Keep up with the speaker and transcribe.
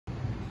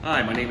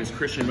Hi, my name is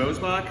Christian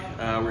Mosbach.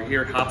 We're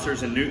here at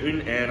Hopsters in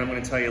Newton, and I'm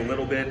going to tell you a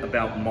little bit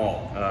about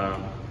malt.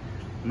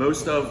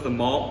 Most of the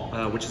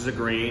malt, which is a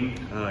grain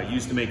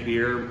used to make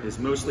beer, is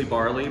mostly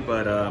barley,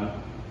 but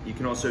you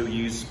can also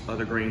use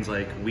other grains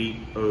like wheat,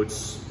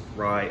 oats,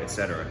 rye,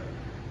 etc.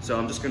 So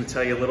I'm just going to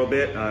tell you a little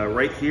bit.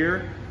 Right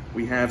here,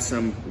 we have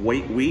some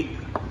white wheat.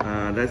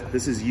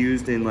 This is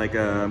used in like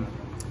a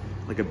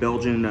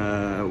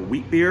Belgian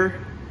wheat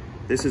beer.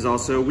 This is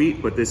also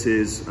wheat, but this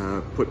is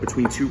put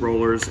between two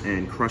rollers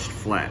and crushed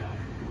flat.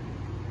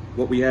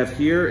 What we have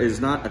here is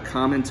not a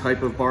common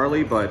type of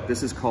barley, but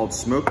this is called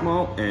smoke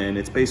malt, and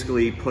it's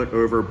basically put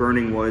over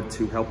burning wood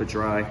to help it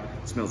dry.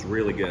 It smells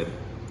really good.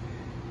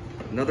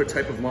 Another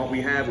type of malt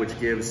we have, which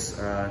gives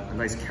a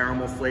nice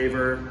caramel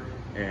flavor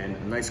and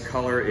a nice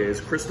color,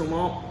 is crystal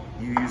malt.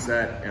 You use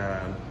that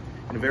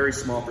in a very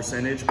small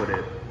percentage, but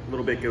a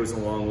little bit goes a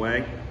long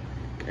way.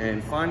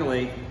 And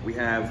finally, we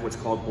have what's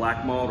called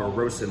black malt or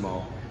roasted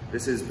malt.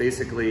 This is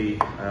basically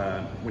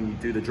when you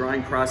do the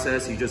drying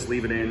process, you just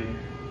leave it in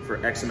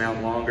for X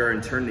amount longer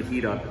and turn the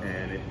heat up,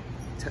 and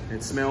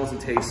it smells and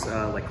tastes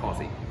like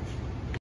coffee.